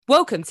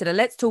Welcome to the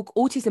Let's Talk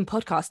Autism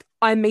podcast.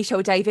 I'm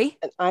Michelle Davey.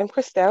 And I'm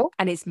Christelle.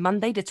 And it's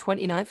Monday the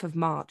 29th of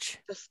March.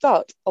 The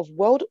start of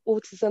World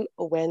Autism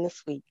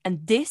Awareness Week.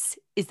 And this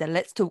is the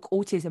Let's Talk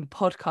Autism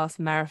podcast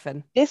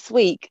marathon. This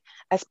week,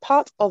 as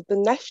part of the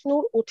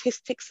National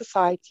Autistic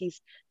Society's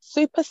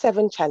Super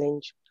 7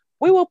 Challenge,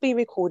 we will be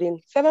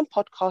recording 7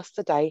 podcasts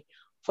a day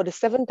for the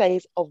 7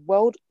 days of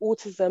World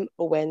Autism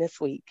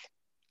Awareness Week.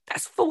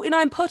 That's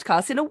 49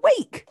 podcasts in a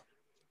week.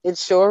 It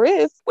sure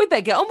is. We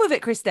better get on with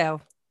it,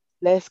 Christelle.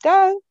 Let's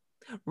go.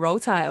 Roll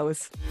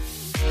titles.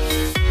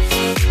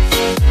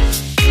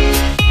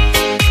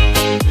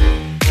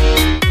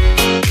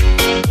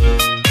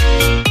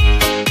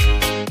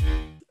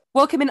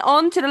 Welcoming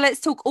on to the Let's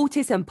Talk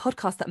Autism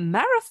podcast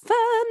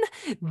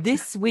marathon.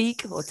 This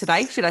week, or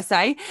today, should I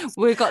say,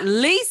 we've got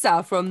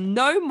Lisa from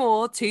No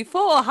More to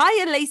 4.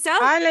 Hiya, Lisa.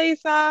 Hi,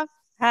 Lisa.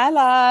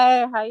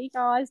 Hello. How you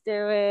guys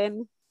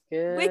doing?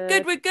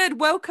 Good. We're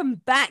good.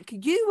 Welcome back.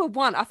 You were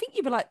one. I think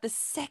you were like the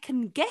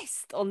second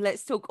guest on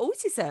Let's Talk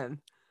Autism.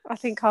 I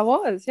think I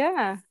was,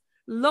 yeah.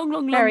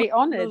 Very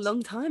honoured.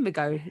 Long time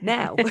ago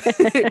now.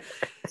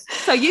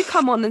 So you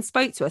come on and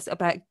spoke to us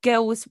about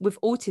girls with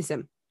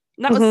autism.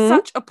 And that was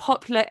such a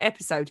popular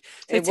episode.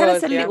 So tell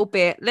us a little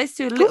bit. Let's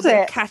do a little bit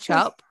of catch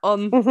up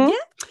on. Yeah,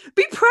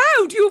 be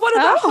proud. You were one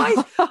of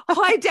the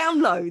high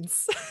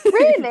downloads.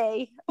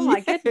 Really? Oh my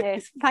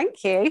goodness!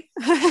 Thank you.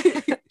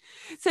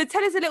 So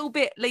tell us a little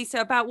bit, Lisa,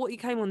 about what you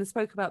came on and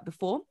spoke about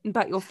before,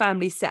 about your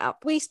family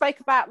setup. We spoke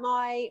about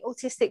my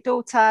autistic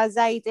daughter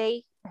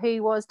Zadie,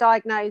 who was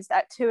diagnosed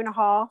at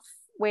 2.5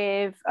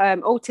 with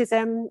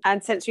autism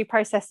and sensory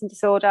processing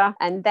disorder,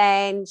 and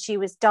then she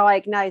was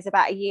diagnosed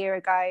about a year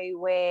ago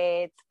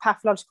with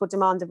pathological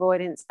demand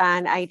avoidance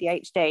and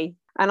ADHD.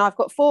 And I've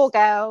got 4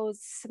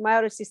 girls. My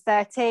oldest is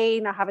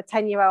 13. I have a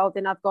 10-year-old,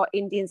 and I've got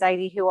Indian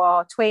Zadie who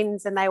are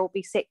twins, and they will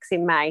be 6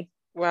 in May.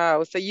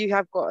 Wow. So you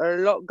have got a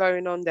lot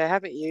going on there,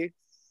 haven't you?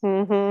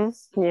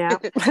 Yeah.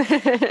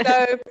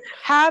 So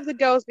how have the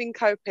girls been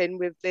coping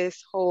with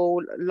this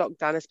whole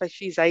lockdown,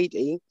 especially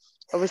Zadie?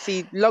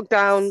 Obviously,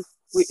 lockdown,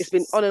 it's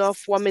been on and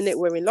off. 1 minute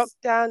we're in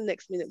lockdown,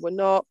 next minute we're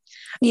not.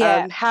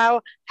 Yeah.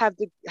 How has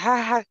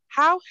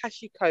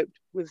she coped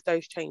with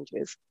those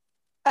changes?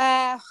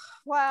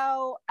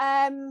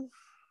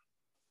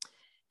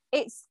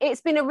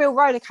 It's been a real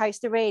roller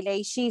coaster,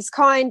 really. She's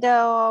kind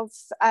of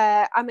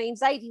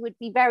Zadie would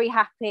be very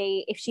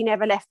happy if she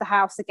never left the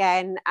house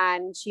again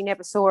and she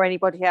never saw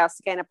anybody else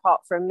again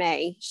apart from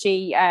me.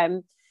 She's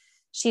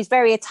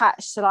very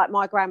attached to, like,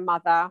 my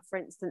grandmother, for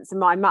instance, and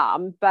my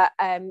mum, but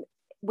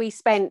we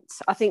spent,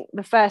 I think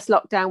the first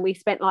lockdown, we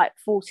spent like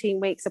 14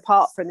 weeks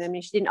apart from them,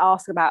 and she didn't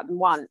ask about them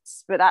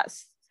once. But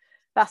that's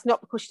not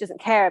because she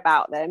doesn't care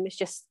about them.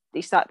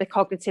 It's like the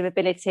cognitive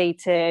ability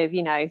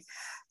to,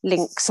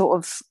 link sort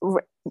of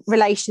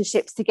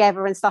relationships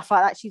together and stuff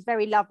like that. She's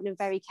very loving and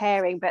very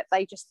caring, but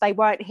they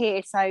weren't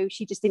here, so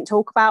she just didn't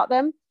talk about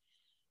them.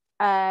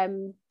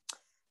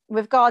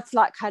 With regards to,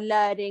 like, her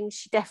learning,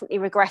 she definitely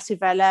regressed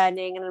with her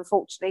learning, and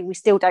unfortunately we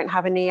still don't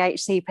have an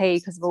EHCP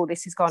because of all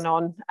this has gone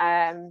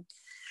on.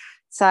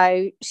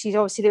 So she's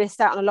obviously missed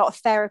out on a lot of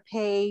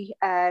therapy.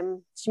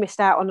 She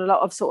missed out on a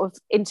lot of sort of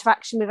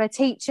interaction with her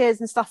teachers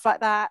and stuff like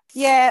that.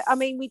 Yeah, I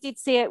mean, we did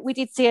see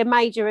a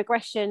major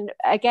regression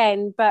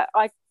again, but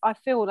I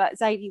feel that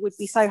Zadie would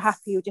be so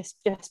happy with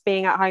just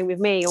being at home with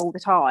me all the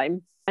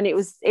time. And it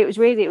was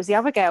the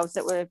other girls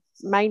that were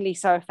mainly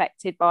so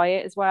affected by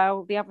it as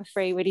well. The other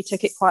 3 really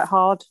took it quite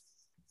hard.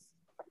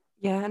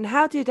 Yeah, and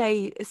how do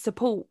they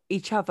support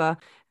each other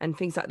and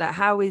things like that?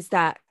 How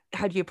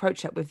do you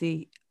approach that with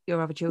your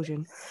other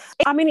children?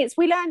 I mean,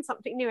 we learn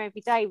something new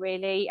every day,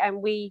 really,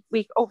 and we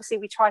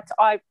obviously try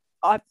to.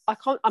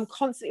 I'm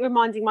constantly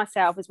reminding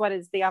myself, as well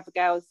as the other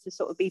girls, to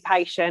sort of be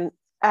patient.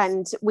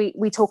 And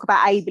we talk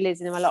about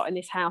ableism a lot in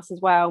this house as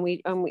well,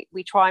 and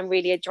we try and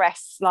really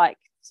address, like,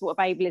 sort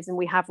of ableism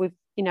we have with,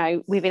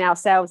 within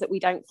ourselves that we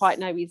don't quite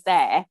know is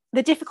there.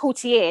 The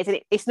difficulty is, and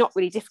it's not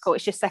really difficult,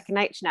 it's just second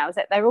nature now, is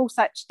that they're all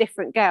such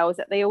different girls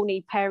that they all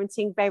need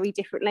parenting very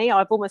differently.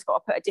 I've almost got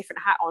to put a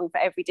different hat on for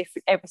every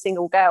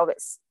single girl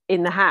that's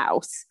in the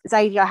house.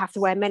 Zadie, I have to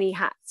wear many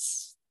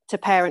hats to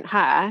parent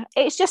her.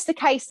 It's just a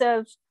case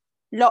of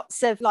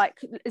lots of, like,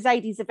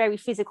 Zadie's a very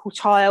physical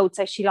child,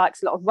 so she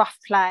likes a lot of rough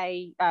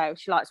play.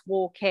 She likes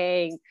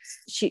walking,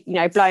 she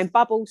blowing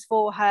bubbles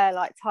for her,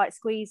 like tight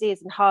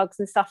squeezes and hugs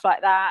and stuff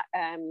like that.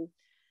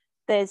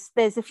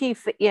 There's a few,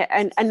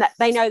 and that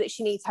they know that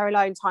she needs her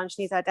alone time,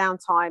 she needs her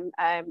downtime,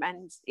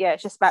 and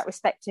it's just about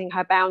respecting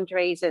her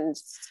boundaries and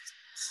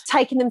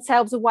taking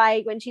themselves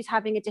away when she's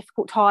having a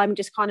difficult time,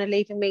 just kind of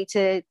leaving me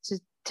to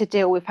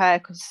deal with her,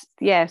 because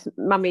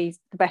mummy's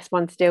the best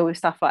one to deal with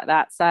stuff like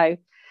that. So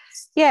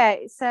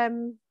it's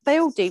they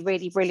all do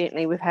really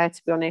brilliantly with her,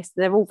 to be honest.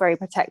 They're all very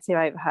protective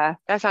over her.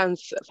 That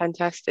sounds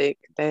fantastic,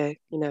 their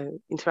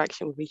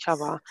interaction with each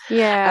other.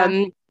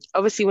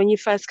 Obviously, when you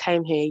first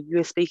came here, you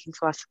were speaking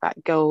to us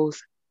about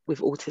girls with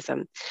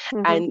autism,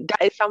 and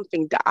that is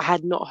something that I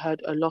had not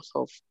heard a lot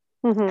of.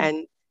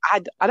 And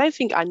I don't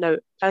think I know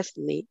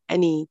personally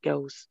any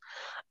girls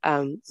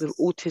with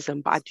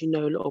autism, but I do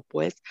know a lot of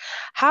boys.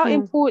 How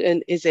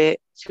important is it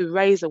to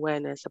raise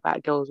awareness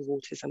about girls with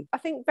autism? I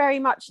think very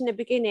much in the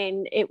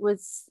beginning it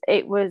was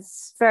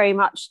very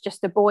much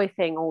just a boy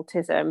thing,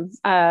 autism,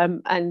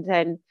 and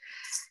then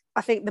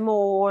I think the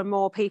more and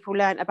more people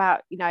learn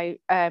about, you know,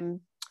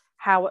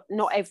 how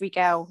not every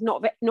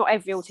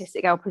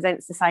autistic girl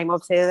presents the same.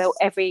 Obviously,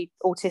 every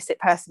autistic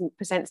person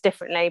presents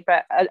differently,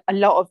 but a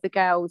lot of the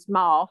girls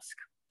mask.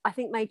 I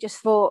think they just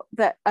thought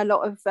that a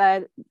lot of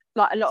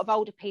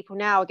older people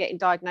now are getting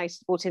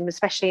diagnosed with autism,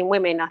 especially in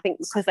women. I think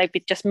because they've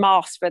been just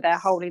masked for their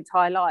whole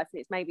entire life,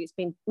 and it's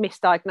been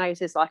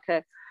misdiagnosed as like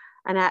a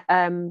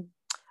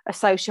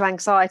social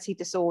anxiety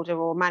disorder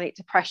or manic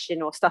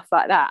depression or stuff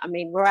like that. I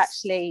mean, we're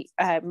actually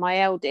my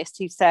eldest,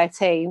 who's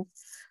 13.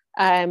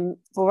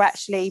 We're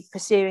actually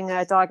pursuing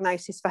a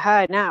diagnosis for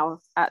her now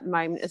at the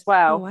moment as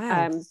well. Oh,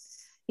 wow.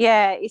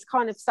 Yeah, it's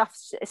kind of stuff,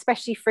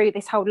 especially through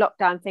this whole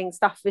lockdown thing,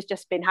 stuff has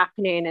just been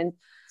happening and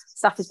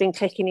stuff has been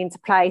clicking into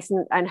place,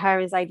 and her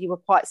and Zadie were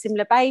quite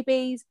similar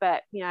babies,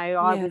 but you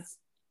know,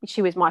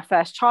 she was my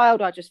first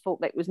child. I just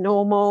thought that it was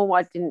normal.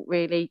 I didn't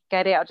really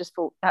get it. I just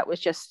thought it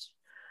was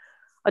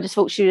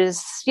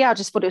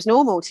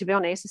normal, to be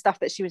honest, the stuff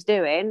that she was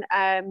doing.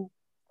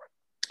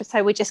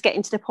 So we're just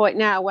getting to the point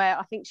now where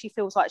I think she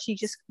feels like she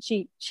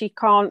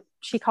can't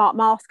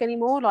mask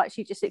anymore. Like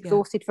she's just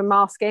exhausted from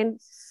masking.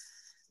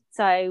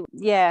 So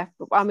yeah,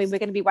 I mean, we're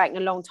going to be waiting a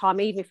long time.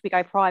 Even if we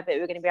go private,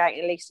 we're going to be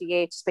waiting at least a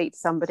year to speak to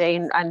somebody,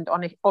 and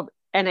on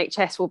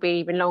NHS will be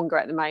even longer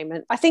at the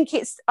moment. I think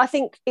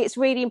it's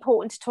really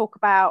important to talk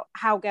about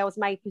how girls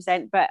may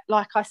present, but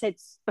like I said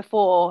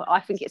before, I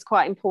think it's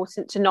quite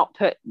important to not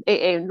put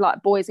it in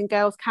like boys and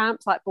girls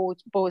camps, like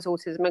boys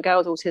autism and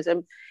girls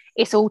autism.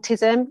 It's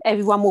autism.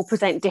 Everyone will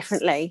present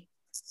differently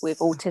with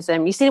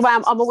autism. You see why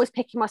I'm always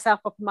picking myself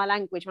up in my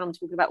language when I'm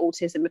talking about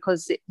autism,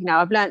 because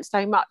I've learned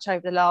so much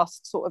over the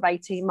last sort of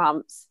 18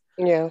 months.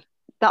 Yeah,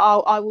 that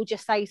I will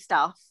just say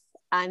stuff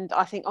and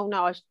I think, oh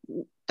no, I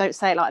don't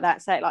say it like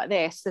that, say it like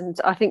this. And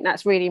I think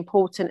that's really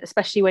important,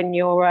 especially when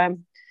you're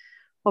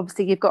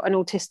obviously you've got an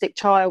autistic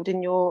child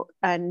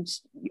and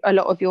a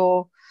lot of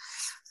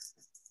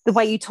the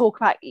way you talk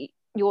about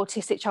your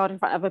autistic child in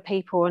front of other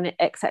people and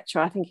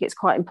etc. I think it's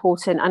quite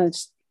important, and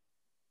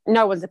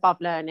no one's above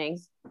learning.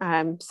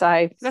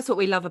 So that's what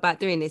we love about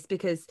doing this,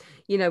 because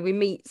we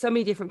meet so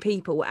many different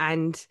people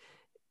and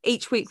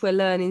each week we're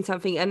learning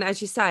something. And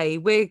as you say,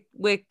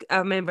 I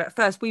remember at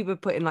first we were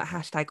putting like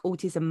hashtag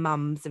autism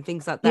mums and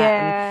things like that.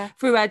 Yeah. And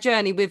through our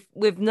journey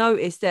we've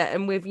noticed that,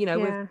 and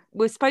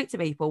we've spoke to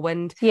people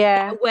and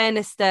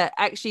awareness that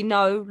actually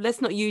no, let's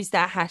not use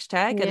that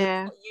hashtag and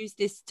let's not use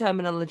this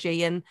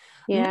terminology, and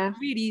that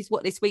really is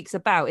what this week's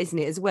about, isn't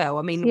it, as well?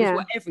 I mean, it's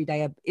what every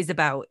day is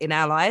about in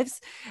our lives.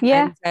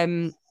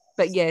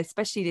 But yeah,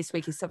 especially this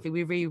week is something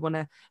we really want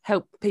to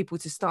help people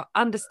to start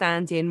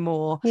understanding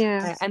more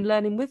and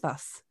learning with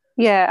us.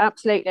 Yeah,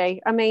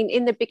 absolutely. I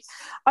mean,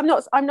 I'm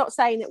not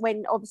saying that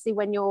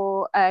when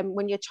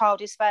your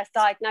child is first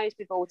diagnosed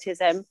with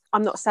autism,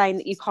 I'm not saying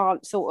that you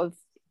can't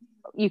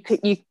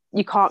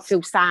you can't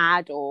feel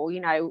sad or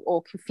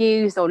or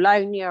confused or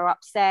lonely or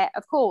upset.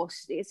 Of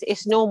course,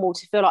 it's normal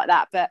to feel like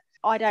that, but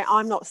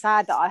I'm not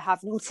sad that I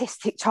have an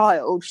autistic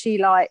child.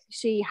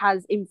 She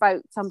has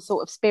invoked some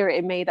sort of spirit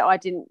in me that I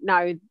didn't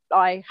know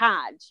I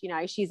had.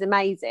 She's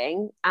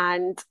amazing.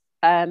 And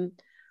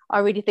I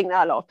really think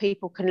that a lot of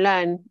people can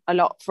learn a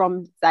lot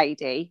from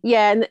Zadie.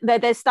 Yeah, and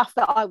there's stuff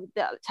the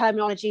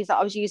terminologies that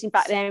I was using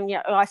back then.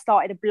 I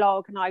started a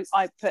blog and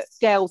I put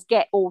girls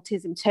get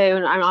autism too.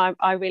 And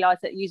I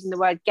realised that using the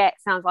word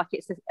get sounds like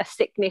it's a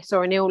sickness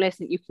or an illness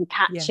that you can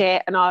catch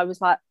it. And I was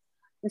like,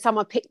 and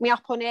someone picked me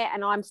up on it,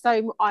 and I'm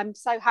so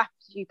happy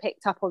you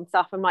picked up on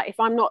stuff. I'm like,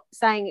 if I'm not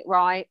saying it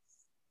right,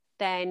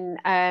 then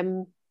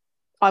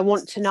I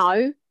want to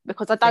know,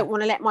 because I don't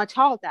want to let my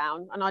child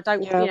down, and I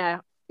don't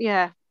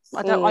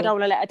I don't want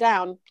to let her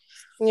down.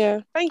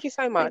 Thank you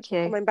so much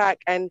for coming back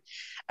and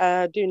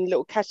doing a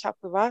little catch up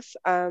with us.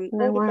 No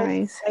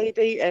worries,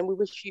 Zadie, and we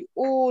wish you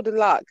all the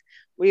luck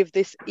with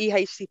this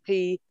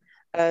EHCP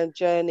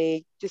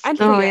journey. And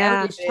for your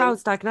eldest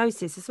child's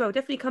diagnosis as well.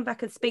 Definitely come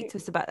back and speak to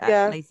us about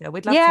that, Lisa.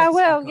 We'd love to. I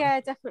will.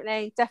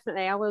 Definitely.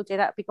 I will do.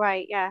 That'd be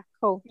great. Yeah,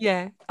 cool.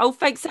 Yeah. Oh,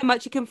 thanks so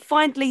much. You can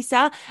find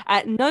Lisa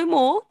at No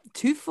More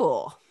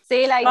 24.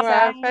 See you later. All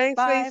right, thanks,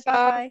 Bye.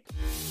 Lisa.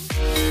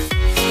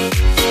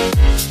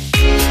 Bye.